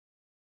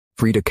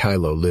Frida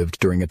Kahlo lived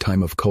during a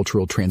time of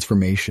cultural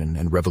transformation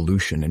and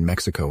revolution in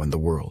Mexico and the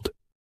world.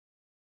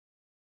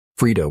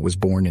 Frida was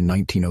born in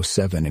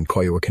 1907 in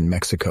Coyoacán,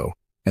 Mexico,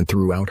 and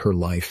throughout her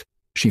life,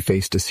 she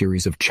faced a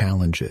series of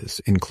challenges,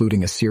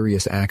 including a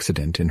serious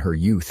accident in her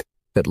youth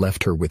that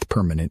left her with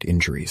permanent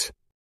injuries.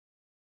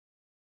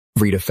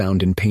 Frida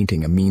found in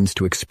painting a means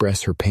to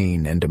express her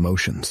pain and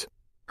emotions.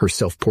 Her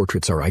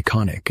self-portraits are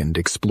iconic and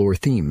explore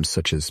themes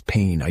such as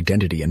pain,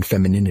 identity, and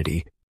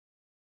femininity.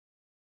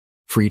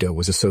 Frida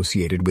was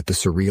associated with the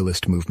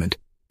Surrealist movement,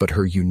 but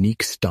her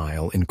unique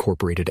style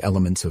incorporated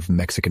elements of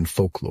Mexican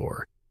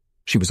folklore.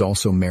 She was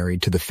also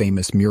married to the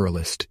famous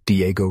muralist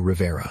Diego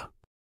Rivera.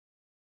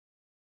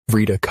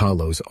 Frida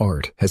Kahlo's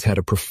art has had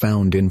a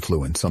profound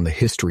influence on the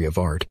history of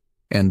art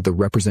and the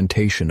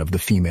representation of the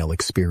female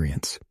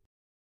experience.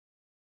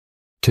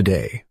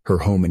 Today, her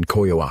home in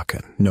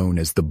Coyoacán, known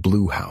as the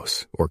Blue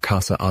House or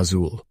Casa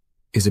Azul,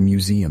 is a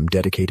museum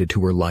dedicated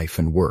to her life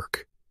and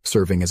work,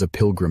 serving as a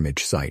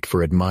pilgrimage site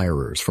for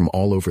admirers from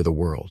all over the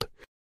world.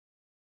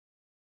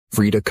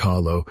 Frida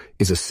Kahlo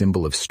is a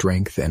symbol of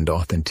strength and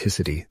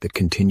authenticity that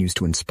continues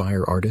to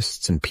inspire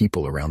artists and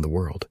people around the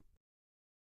world.